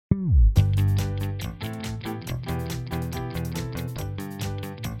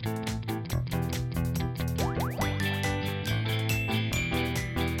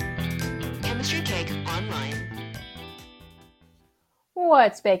Chemistry Cake Online.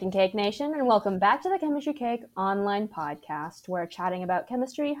 What's Baking Cake Nation, and welcome back to the Chemistry Cake Online podcast, where chatting about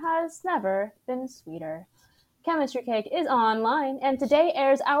chemistry has never been sweeter. Chemistry Cake is online, and today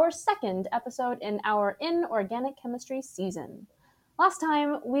airs our second episode in our inorganic chemistry season. Last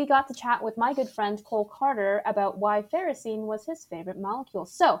time, we got to chat with my good friend Cole Carter about why ferrocene was his favorite molecule.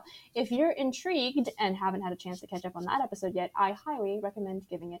 So, if you're intrigued and haven't had a chance to catch up on that episode yet, I highly recommend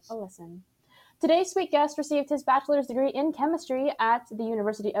giving it a listen. Today's sweet guest received his bachelor's degree in chemistry at the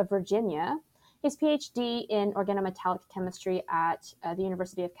University of Virginia, his PhD in organometallic chemistry at the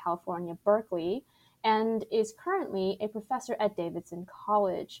University of California, Berkeley, and is currently a professor at Davidson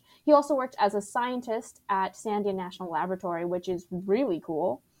College. He also worked as a scientist at Sandia National Laboratory, which is really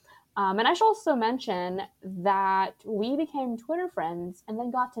cool. And I should also mention that we became Twitter friends and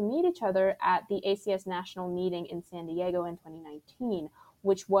then got to meet each other at the ACS National Meeting in San Diego in 2019,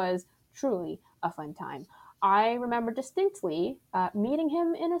 which was truly a fun time. I remember distinctly meeting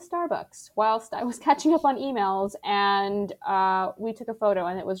him in a Starbucks whilst I was catching up on emails, and we took a photo,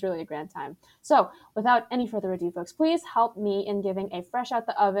 and it was really a grand time. So, without any further ado, folks, please help me in giving a fresh out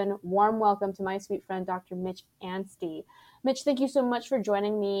the oven, warm welcome to my sweet friend, Dr. Mitch Anstey. Mitch, thank you so much for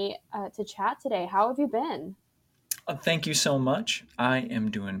joining me to chat today. How have you been? Thank you so much. I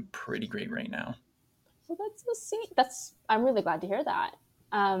am doing pretty great right now. Well, that's so sweet. I'm really glad to hear that.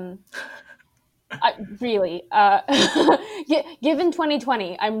 I really, given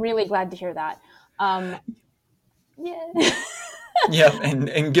 2020, I'm really glad to hear that. Yeah. Yeah,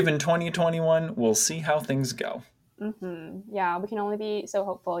 and given 2021, we'll see how things go. Yeah, we can only be so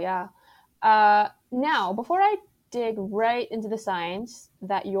hopeful. Yeah. Now, before I dig right into the science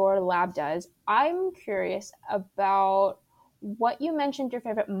that your lab does, I'm curious about what you mentioned your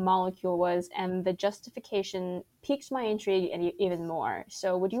favorite molecule was, and the justification piques my intrigue even more.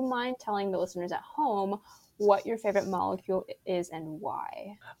 So would you mind telling the listeners at home what your favorite molecule is and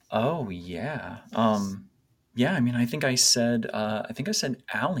why? Oh yeah. Yeah, I mean I think I said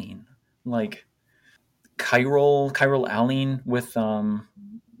allene. Like chiral allene with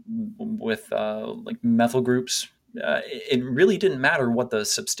like methyl groups. It really didn't matter what the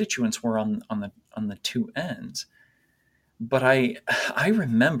substituents were on the two ends. But I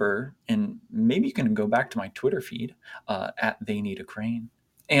remember, and maybe you can go back to my Twitter feed at They Need a Crane,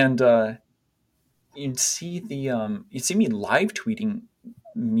 and you'd see you'd see me live tweeting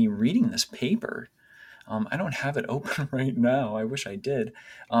me reading this paper. I don't have it open right now. I wish I did,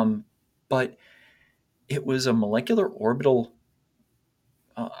 but it was a molecular orbital,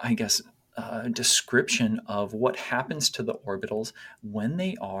 I guess, description of what happens to the orbitals when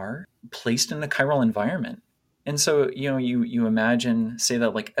they are placed in a chiral environment. And so, you imagine, say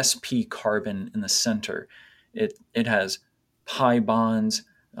that like sp carbon in the center, it has pi bonds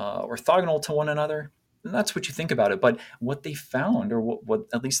orthogonal to one another. And that's what you think about it. But what they found, or what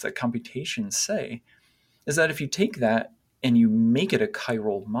at least the computations say, is that if you take that and you make it a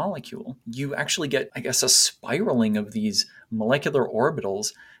chiral molecule, you actually get, I guess, a spiraling of these molecular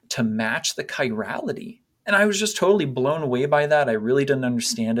orbitals to match the chirality. And I was just totally blown away by that. I really didn't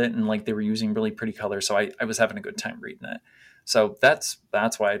understand it. And like they were using really pretty colors. So I was having a good time reading it. So that's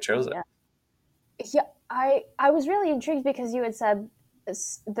why I chose it. Yeah, I was really intrigued because you had said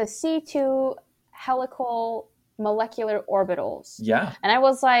the C2 helical molecular orbitals. Yeah. And I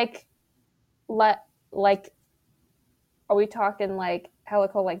was like, are we talking like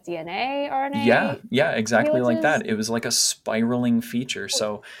helical, like DNA, RNA? Yeah, exactly helices? like that. It was like a spiraling feature.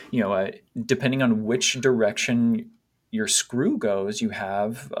 So, depending on which direction your screw goes, you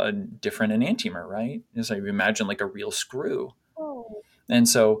have a different enantiomer, right? So you imagine like a real screw. Oh. And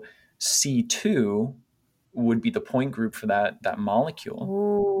so C2 would be the point group for that molecule.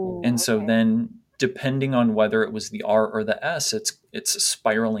 Ooh, and so okay. then depending on whether it was the R or the S, it's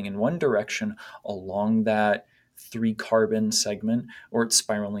spiraling in one direction along that 3-carbon segment, or it's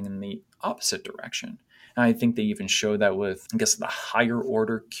spiraling in the opposite direction. And I think they even show that with, I guess, the higher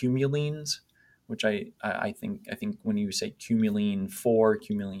order cumulines, which I think when you say cumulene 4,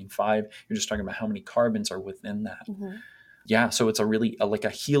 cumulene 5, you're just talking about how many carbons are within that. Mm-hmm. Yeah, so it's like a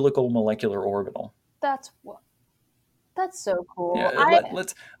helical molecular orbital. That's so cool. Yeah,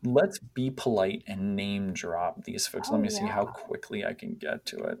 let's be polite and name drop these folks. Oh, Let me see yeah. how quickly I can get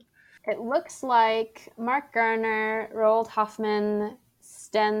to it. It looks like Mark Garner, Roald Hoffman,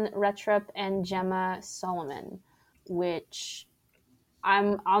 Sten Retrup, and Gemma Solomon, which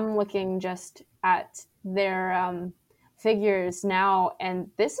I'm looking just at their figures now, and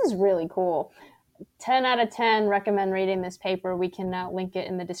this is really cool. 10 out of 10 recommend reading this paper. We can link it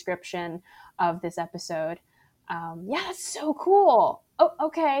in the description of this episode. Yeah, that's so cool. Oh,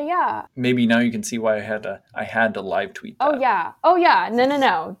 okay, yeah. Maybe now you can see why I had to live tweet Oh that. yeah. Oh yeah. No, no,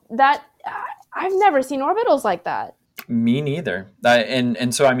 no. That I've never seen orbitals like that. Me neither.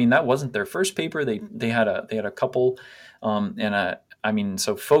 And so I mean that wasn't their first paper. They had a couple, and I mean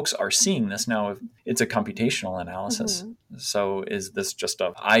so folks are seeing this now. It's a computational analysis. Hmm. So is this just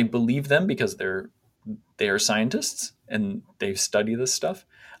a I believe them because they are scientists and they study this stuff?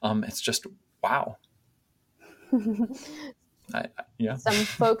 It's just wow. Yeah. Some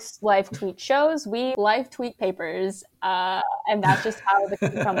folks live tweet shows. We live tweet papers, and that's just how the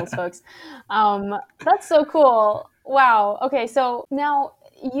cookie crumbles, folks. That's so cool. Wow. Okay, so now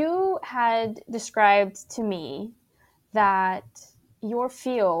you had described to me that your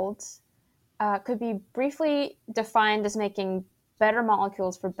field could be briefly defined as making better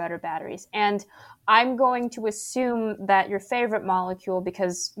molecules for better batteries. And I'm going to assume that your favorite molecule,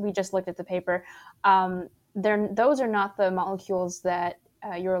 because we just looked at the paper, those are not the molecules that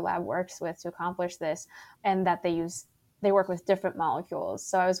your lab works with to accomplish this, and that they work with different molecules.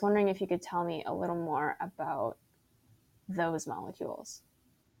 So I was wondering if you could tell me a little more about those molecules.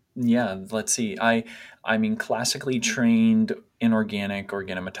 Yeah, let's see. I mean classically trained inorganic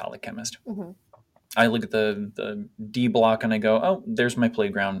organometallic chemist. Mm-hmm. I look at the D block and I go, oh, there's my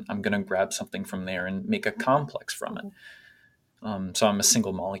playground. I'm going to grab something from there and make a complex from it. Mm-hmm. So I'm a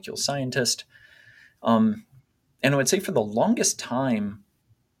single molecule scientist. And I would say for the longest time,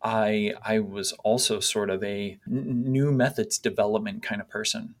 I was also sort of a new methods development kind of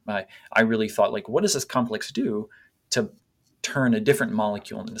person. I really thought like, what does this complex do to turn a different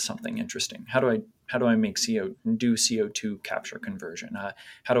molecule into something interesting? How do I make CO2 capture conversion?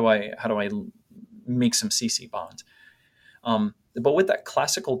 How do I make some CC bonds? But with that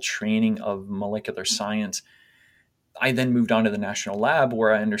classical training of molecular science, I then moved on to the national lab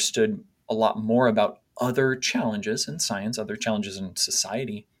where I understood a lot more about other challenges in science, other challenges in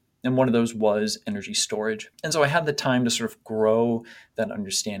society. And one of those was energy storage. And so I had the time to sort of grow that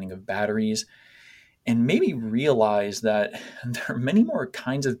understanding of batteries and maybe realize that there are many more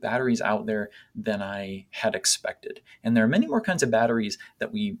kinds of batteries out there than I had expected. And there are many more kinds of batteries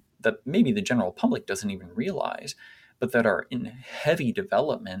that maybe the general public doesn't even realize, but that are in heavy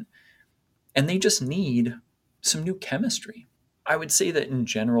development and they just need some new chemistry. I would say that in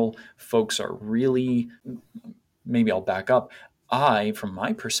general, folks are really, maybe I'll back up. From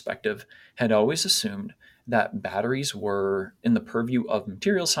my perspective, had always assumed that batteries were in the purview of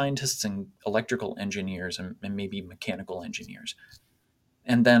material scientists and electrical engineers and maybe mechanical engineers.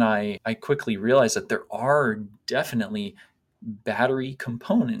 And then I quickly realized that there are definitely battery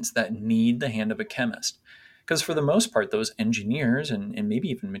components that need the hand of a chemist. Because for the most part, those engineers and maybe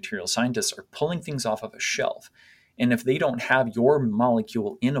even material scientists are pulling things off of a shelf. And if they don't have your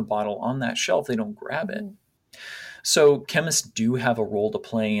molecule in a bottle on that shelf, they don't grab it. Mm-hmm. So chemists do have a role to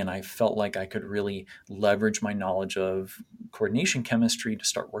play, and I felt like I could really leverage my knowledge of coordination chemistry to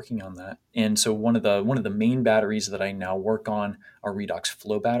start working on that. And so one of the main batteries that I now work on are redox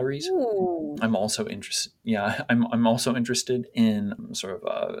flow batteries. Ooh. I'm also interested. Yeah, I'm also interested in sort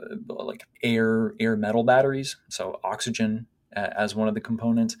of like air metal batteries, so oxygen as one of the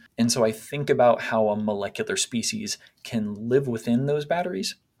components. And so I think about how a molecular species can live within those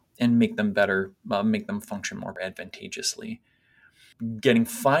batteries and make them better, make them function more advantageously. Getting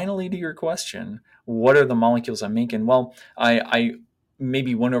finally to your question, what are the molecules I'm making? Well, I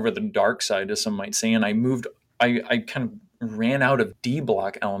maybe went over the dark side, as some might say, and I kind of ran out of D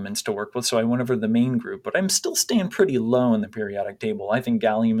block elements to work with, so I went over the main group, but I'm still staying pretty low in the periodic table. I think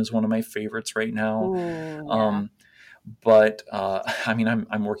gallium is one of my favorites right now. Ooh, yeah. Um, but I mean,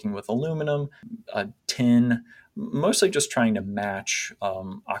 I'm working with aluminum, tin, mostly just trying to match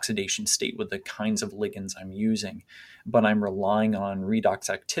oxidation state with the kinds of ligands I'm using. But I'm relying on redox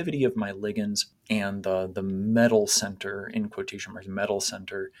activity of my ligands and the metal center, in quotation marks, metal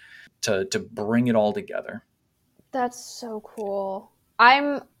center, to bring it all together. That's so cool.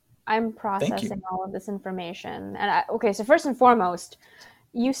 I'm Thank processing you. all of this information. And okay, so first and foremost,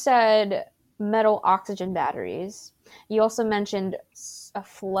 you said metal oxygen batteries. You also mentioned a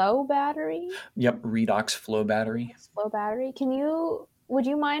flow battery, Yep, redox flow battery. flow battery. Would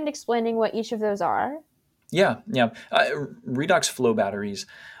you mind explaining what each of those are? Yeah, yeah. Redox flow batteries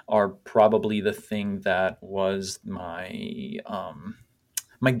are probably the thing that was my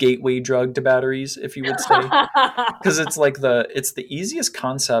gateway drug to batteries, if you would say, because it's the easiest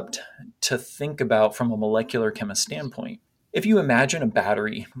concept to think about from a molecular chemist standpoint. If you imagine a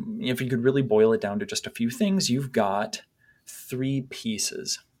battery, if you could really boil it down to just a few things, you've got three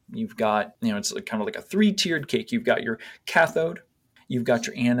pieces. You've got, it's kind of like a three-tiered cake. You've got your cathode, you've got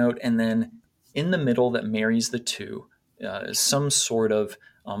your anode, and then in the middle that marries the two, some sort of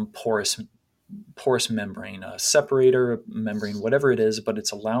porous membrane, a separator membrane, whatever it is, but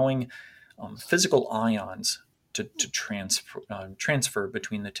it's allowing physical ions to transfer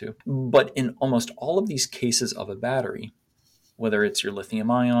between the two. But in almost all of these cases of a battery, whether it's your lithium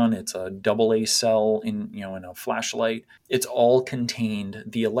ion, it's a double A cell in a flashlight, it's all contained.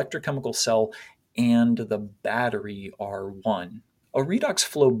 The electrochemical cell and the battery are one. A redox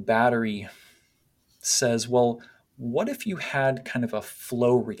flow battery says, well, what if you had kind of a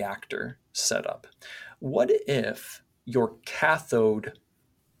flow reactor set up? What if your cathode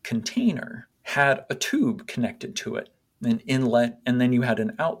container had a tube connected to it, an inlet, and then you had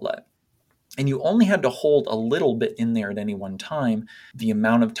an outlet? And you only had to hold a little bit in there at any one time. The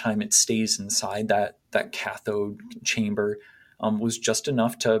amount of time it stays inside that cathode chamber was just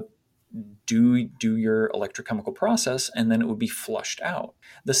enough to do your electrochemical process, and then it would be flushed out.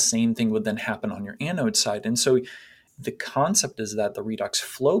 The same thing would then happen on your anode side. And so the concept is that the redox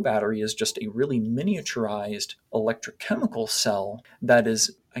flow battery is just a really miniaturized electrochemical cell that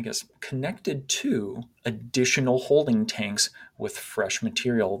is, I guess, connected to additional holding tanks with fresh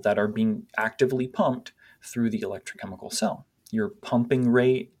material that are being actively pumped through the electrochemical cell. Your pumping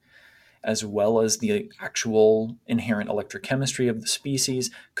rate, as well as the actual inherent electrochemistry of the species,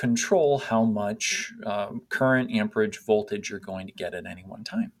 control how much current, amperage, voltage you're going to get at any one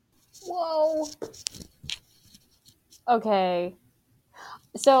time. Whoa. Okay.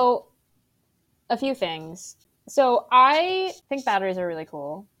 So, a few things. So, I think batteries are really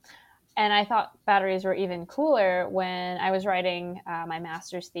cool. And I thought batteries were even cooler when I was writing my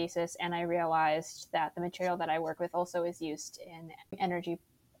master's thesis, and I realized that the material that I work with also is used in energy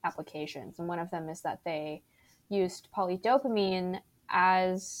applications. And one of them is that they used polydopamine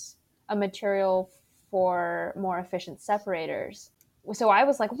as a material for more efficient separators. So I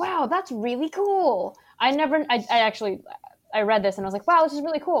was like, wow, that's really cool. I read this and I was like, wow, this is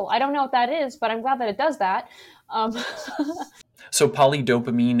really cool. I don't know what that is, but I'm glad that it does that. Um, So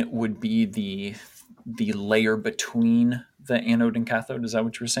polydopamine would be the layer between the anode and cathode. Is that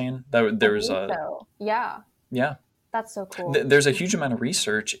what you were saying? That I there's believe a so. Yeah, yeah. that's so cool. There's a huge amount of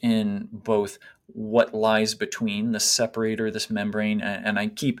research in both what lies between the separator, this membrane, and I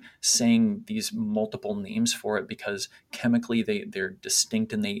keep saying these multiple names for it because chemically they're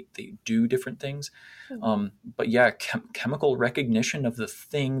distinct and they do different things. Mm-hmm. But yeah, chemical recognition of the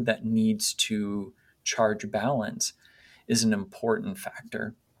thing that needs to charge balance is an important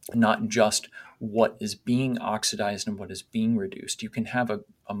factor, not just what is being oxidized and what is being reduced. You can have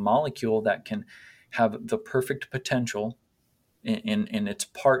a molecule that can have the perfect potential in its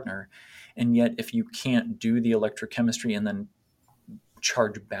partner, and yet if you can't do the electrochemistry and then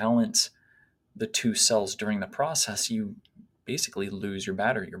charge balance the two cells during the process, you basically lose your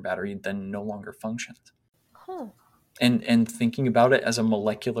battery. Your battery then no longer functions. Huh. And thinking about it as a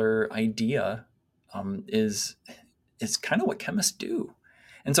molecular idea is kind of what chemists do.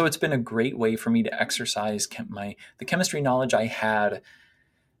 And so it's been a great way for me to exercise the chemistry knowledge I had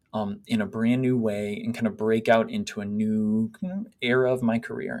in a brand new way and kind of break out into a new era of my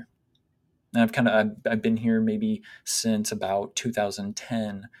career. And I've been here maybe since about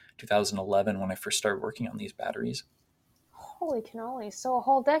 2010, 2011 when I first started working on these batteries. Holy cannoli! So a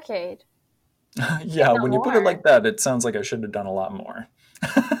whole decade, if Yeah, not when you put it more. like that, it sounds like I should have done a lot more.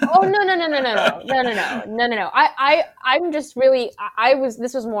 Oh no no no no no no no no no no no no! I'm just really I was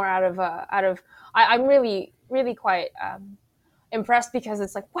this was more out of I'm really quite impressed because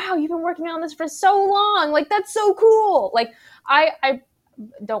it's like, wow, you've been working on this for so long. Like that's so cool. Like I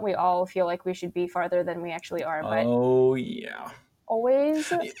don't we all feel like we should be farther than we actually are, but Oh yeah.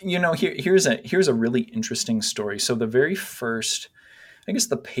 always. Here's a really interesting story. So the very first, I guess,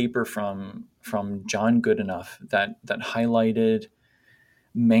 the paper from John Goodenough that highlighted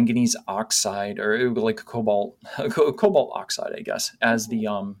manganese oxide, or like cobalt oxide, I guess, as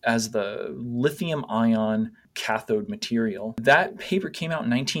the lithium ion cathode material. That paper came out in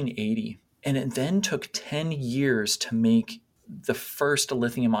 1980, and it then took 10 years to make the first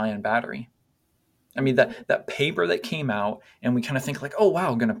lithium ion battery. I mean, that paper that came out, and we kind of think like, oh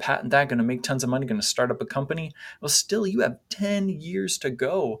wow, going to patent that, going to make tons of money, going to start up a company. Well, still, you have 10 years to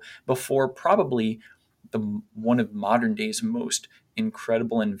go before probably one of modern day's most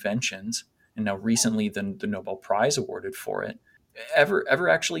incredible inventions, and now recently the Nobel Prize awarded for it, ever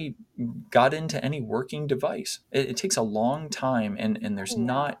actually got into any working device. It takes a long time, and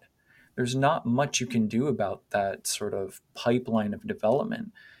Yeah. there's not much you can do about that sort of pipeline of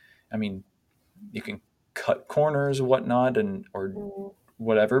development. I mean, you can cut corners, whatnot, and or Mm,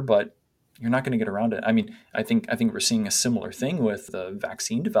 whatever, but you're not going to get around it. I mean, I think we're seeing a similar thing with the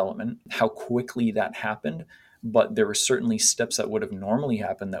vaccine development, how quickly that happened, but there were certainly steps that would have normally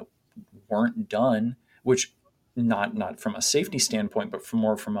happened that weren't done, which not from a safety standpoint, but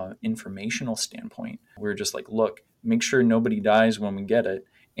from an informational standpoint. We're just like, look, make sure nobody dies when we get it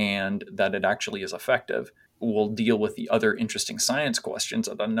and that it actually is effective. We'll deal with the other interesting science questions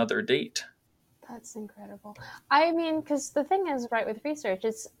at another date. That's incredible. I mean, because the thing is, right, with research,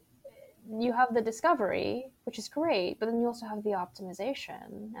 it's you have the discovery, which is great, but then you also have the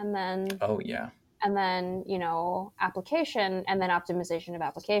optimization, Oh yeah. and then application, and then optimization of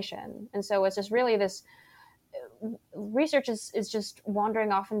application. And so it's just really this research is just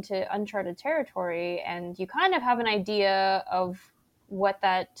wandering off into uncharted territory, and you kind of have an idea of what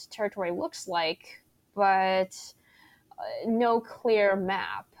that territory looks like, but no clear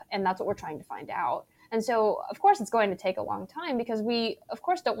map, and that's what we're trying to find out. And so, of course, it's going to take a long time because we, of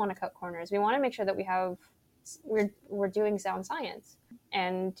course, don't want to cut corners. We want to make sure that we're doing sound science,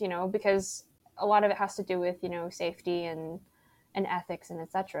 and because a lot of it has to do with safety and ethics and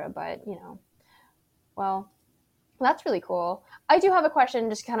etc. But well, that's really cool. I do have a question,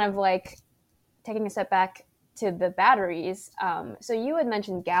 just kind of like taking a step back to the batteries. So you had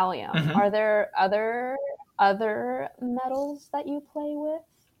mentioned gallium. Mm-hmm. Are there other metals that you play with?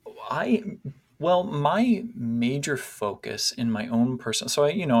 I well, my major focus in my own personal, so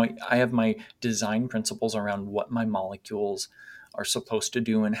I have my design principles around what my molecules are supposed to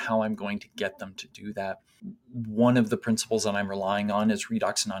do and how I'm going to get them to do that. One of the principles that I'm relying on is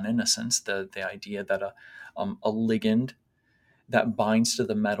redox non-innocence, the idea that a ligand that binds to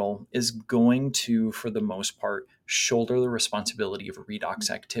the metal is going to, for the most part, shoulder the responsibility of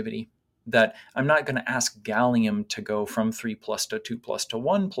redox activity. That I'm not going to ask gallium to go from 3 plus to 2 plus to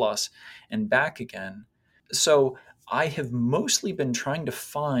 1 plus and back again. So I have mostly been trying to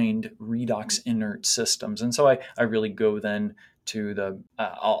find redox inert systems. And so I really go then to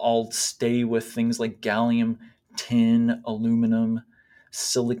I'll stay with things like gallium, tin, aluminum,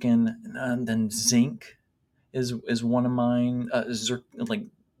 silicon, and then zinc is one of mine. Like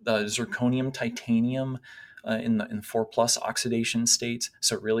zirconium, titanium in 4+ oxidation states.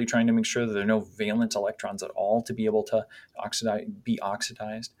 So really trying to make sure that there are no valence electrons at all to be able to be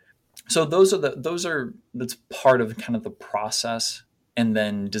oxidized. So that's part of kind of the process, and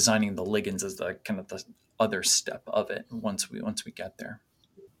then designing the ligands is the kind of the other step of it once we get there.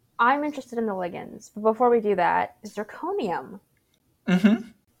 I'm interested in the ligands, but before we do that, zirconium. Mm-hmm.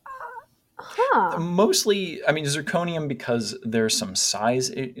 Huh. Mostly, I mean, zirconium, because there's some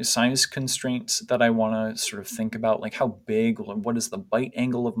size constraints that I want to sort of think about, like how big, what is the bite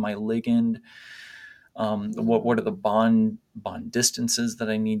angle of my ligand, what are the bond distances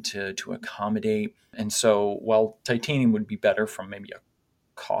that I need to accommodate. And so, while titanium would be better from maybe a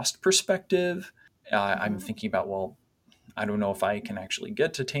cost perspective, I'm Mhm. thinking about, well, I don't know if I can actually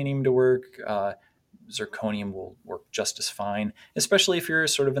get titanium to work. Zirconium will work just as fine, especially if you're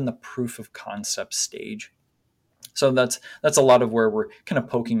sort of in the proof of concept stage. So that's a lot of where we're kind of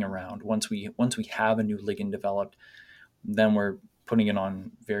poking around. Once we have a new ligand developed, then we're putting it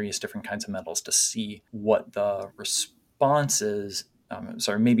on various different kinds of metals to see what the response is.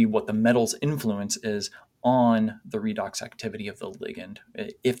 Maybe what the metal's influence is on the redox activity of the ligand,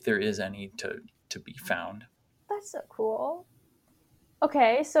 if there is any to be found. That's so cool.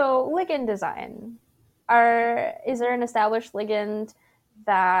 Okay, so ligand design. Is there an established ligand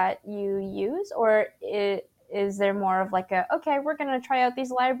that you use, or is there more of like a okay, we're gonna try out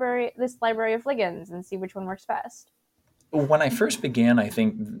this library of ligands and see which one works best? When I first began, I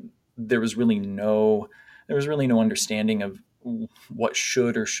think there was really no understanding of what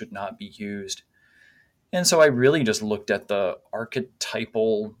should or should not be used. And so I really just looked at the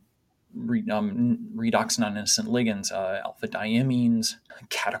archetypal redox non-innocent ligands, alpha diamines,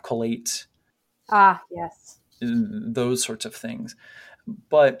 catecholates, Ah, yes. those sorts of things.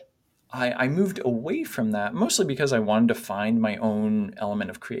 But I moved away from that mostly because I wanted to find my own element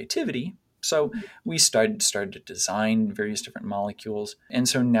of creativity. So we started to design various different molecules, and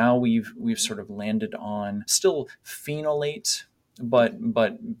so now we've sort of landed on still phenolates, but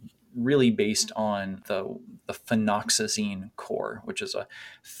really based on the phenoxazine core, which is a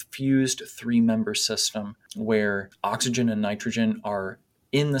fused 3-member system where oxygen and nitrogen are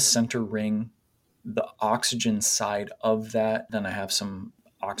in the center ring. The oxygen side of that, then I have some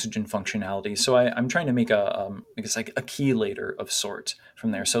oxygen functionality. So I'm trying to make I guess like a chelator of sorts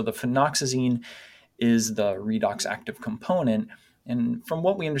from there. So the phenoxazine is the redox active component. And from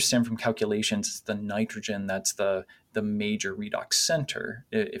what we understand from calculations, it's the nitrogen that's the major redox center,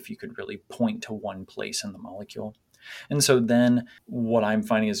 if you could really point to one place in the molecule. And so then what I'm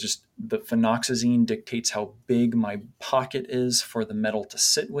finding is just the phenoxazine dictates how big my pocket is for the metal to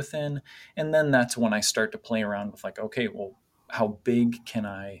sit within. And then that's when I start to play around with like, okay, well, how big can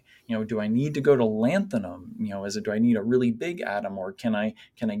I, do I need to go to lanthanum? Do I need a really big atom, or can I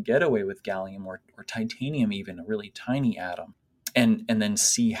get away with gallium or titanium, even a really tiny atom? And then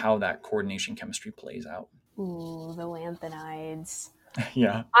see how that coordination chemistry plays out. Ooh, the lanthanides.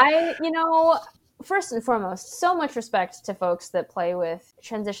 Yeah. First and foremost, so much respect to folks that play with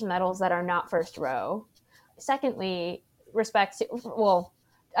transition metals that are not first row. Secondly, respect to, well,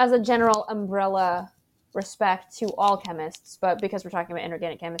 as a general umbrella, respect to all chemists, but because we're talking about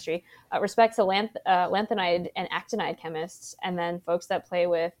inorganic chemistry, respect to lanthanide and actinide chemists, and then folks that play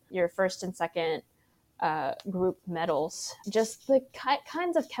with your first and second group metals. Just the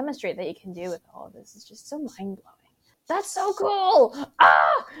kinds of chemistry that you can do with all of this is just so mind blowing. That's so cool!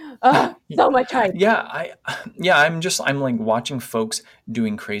 So much hype. I'm like watching folks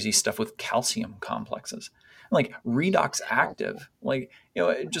doing crazy stuff with calcium complexes, like redox active. Like,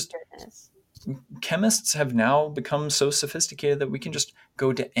 just chemists have now become so sophisticated that we can just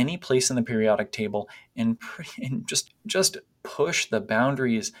go to any place in the periodic table and just push the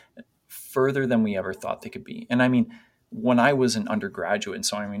boundaries further than we ever thought they could be. And I mean, when I was an undergraduate,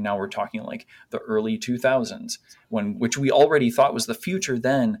 so I mean, now we're talking like the early 2000s, which we already thought was the future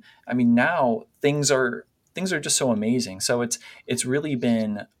then. I mean, now things are just so amazing. So it's really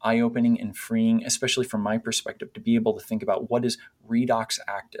been eye-opening and freeing, especially from my perspective, to be able to think about what is redox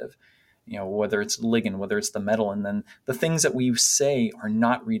active, whether it's ligand, whether it's the metal, and then the things that we say are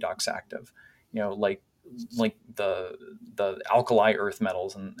not redox active, like the alkali earth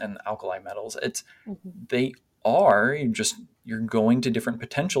metals and alkali metals. They are you're going to different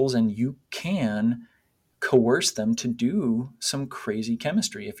potentials, and you can coerce them to do some crazy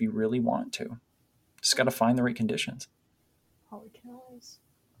chemistry if you really want to. Just got to find the right conditions. Holy cows.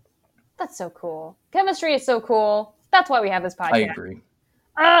 That's so cool. Chemistry is so cool. That's why we have this podcast. I agree.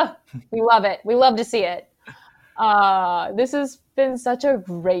 We love it. We love to see it. This has been such a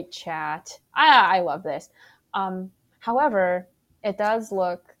great chat. I love this. However, it does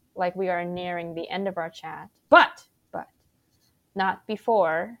look like we are nearing the end of our chat, but not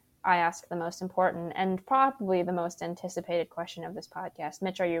before I ask the most important and probably the most anticipated question of this podcast.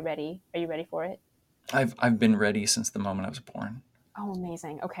 Mitch, are you ready? Are you ready for it? I've been ready since the moment I was born. Oh,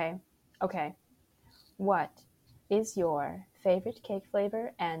 amazing. Okay. What is your favorite cake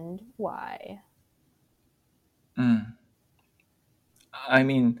flavor and why? I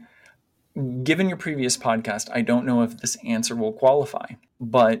mean, given your previous podcast, I don't know if this answer will qualify,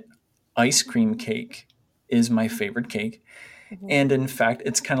 but ice cream cake is my favorite cake. And in fact,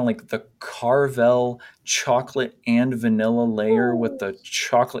 it's kind of like the Carvel chocolate and vanilla layer with the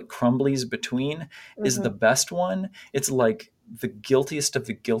chocolate crumblies between is the best one. It's like the guiltiest of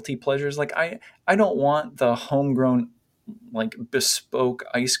the guilty pleasures. Like I don't want the homegrown, like bespoke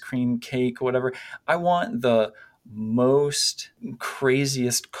ice cream cake, whatever. I want the most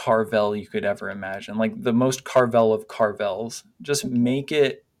craziest Carvel you could ever imagine, like the most Carvel of Carvels. Just make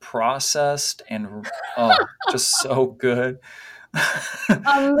it processed and just so good.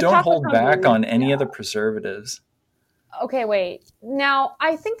 Don't hold back on any of the preservatives. Okay, wait. Now,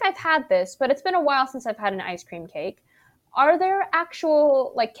 I think I've had this, but it's been a while since I've had an ice cream cake. Are there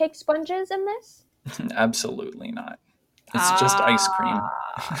actual like cake sponges in this? Absolutely not. It's just ice cream.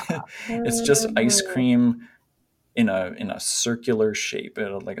 It's just ice cream in a circular shape,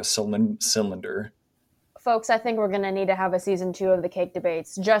 like a cylinder. Folks, I think we're going to need to have a season 2 of the cake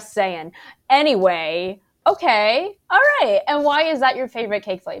debates. Just saying. Anyway, okay. All right. And why is that your favorite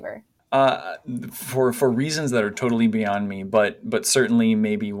cake flavor? For reasons that are totally beyond me, but certainly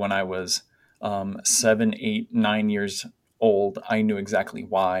maybe when I was 7, 8, 9 years old, I knew exactly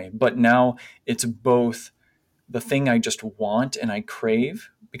why. But now it's both the thing I just want and I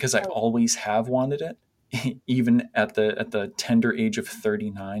crave because I always have wanted it, even at the tender age of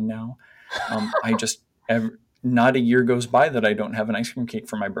 39 now. Not a year goes by that I don't have an ice cream cake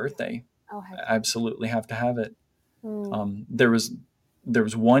for my birthday. I absolutely have to have it. There was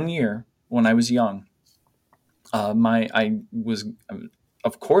 1 year when I was young. Of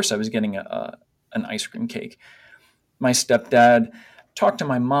course, I was getting an ice cream cake. My stepdad talked to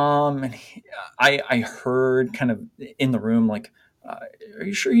my mom, and I heard kind of in the room like, "Are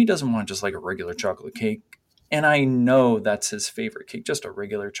you sure he doesn't want just like a regular chocolate cake?" And I know that's his favorite cake, just a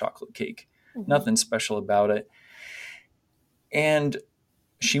regular chocolate cake, nothing special about it. And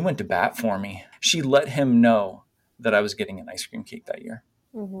she went to bat for me. She let him know that I was getting an ice cream cake that year.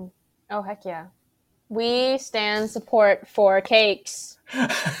 Oh, heck yeah. We stand support for cakes.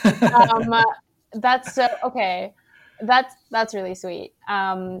 That's so, okay. That's really sweet.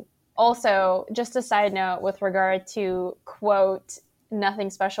 Also, just a side note with regard to quote nothing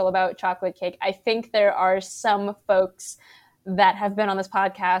special about chocolate cake. I think there are some folks that have been on this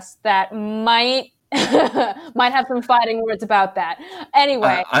podcast that might might have some fighting words about that.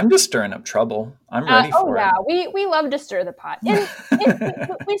 Anyway, I'm just stirring up trouble. I'm ready oh for yeah, it. we love to stir the pot.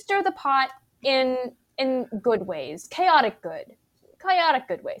 We stir the pot in good ways, chaotic good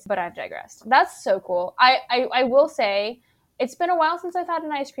ways. But I've digressed. That's so cool. I will say it's been a while since I've had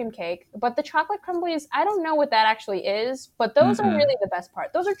an ice cream cake, but the chocolate crumblies, I don't know what that actually is, but those are Mm-mm. really the best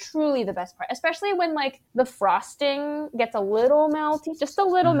part. Those are truly the best part, especially when like the frosting gets a little melty, just a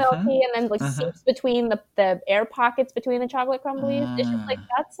little Mm-hmm. melty, and then like Mm-hmm. seeps between the air pockets between the chocolate crumblies. It's just like Mm.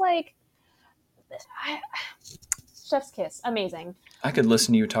 that's like I, chef's kiss, amazing. I could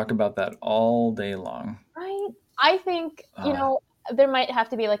listen to you talk about that all day long. Right? I think Uh, there might have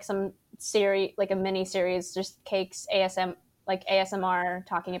to be like some series, like a mini series, just cakes ASM, like ASMR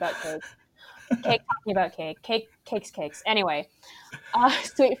talking about cake talking about cakes. Anyway,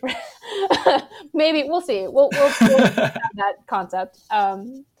 sweet friend. Maybe we'll see. We'll have that concept.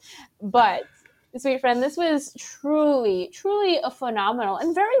 But sweet friend, this was truly a phenomenal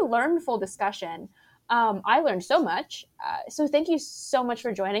and very learnful discussion. I learned so much. So thank you so much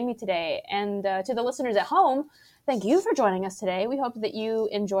for joining me today. And to the listeners at home, thank you for joining us today. We hope that you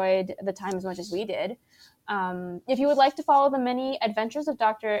enjoyed the time as much as we did. If you would like to follow the many adventures of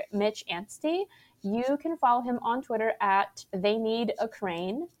Dr. Mitch Anstey, you can follow him on Twitter at They Need a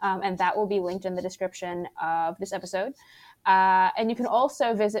Crane, and that will be linked in the description of this episode. And you can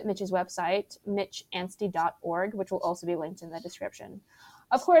also visit Mitch's website, mitchanstey.org, which will also be linked in the description.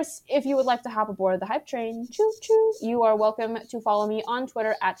 Of course, if you would like to hop aboard the hype train, choo choo, you are welcome to follow me on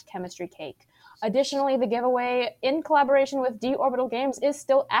Twitter at ChemistryCake. Additionally, the giveaway in collaboration with D Orbital Games is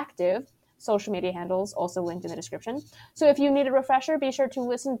still active. Social media handles also linked in the description. So if you need a refresher, be sure to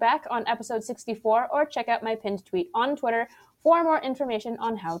listen back on episode 64 or check out my pinned tweet on Twitter for more information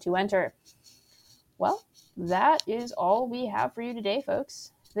on how to enter. Well, that is all we have for you today,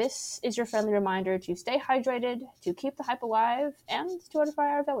 folks. This is your friendly reminder to stay hydrated, to keep the hype alive, and to edify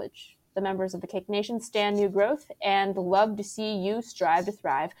our village. The members of the Cake Nation stand new growth and love to see you strive to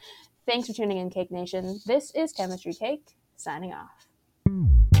thrive. Thanks for tuning in, Cake Nation. This is Chemistry Cake, signing off.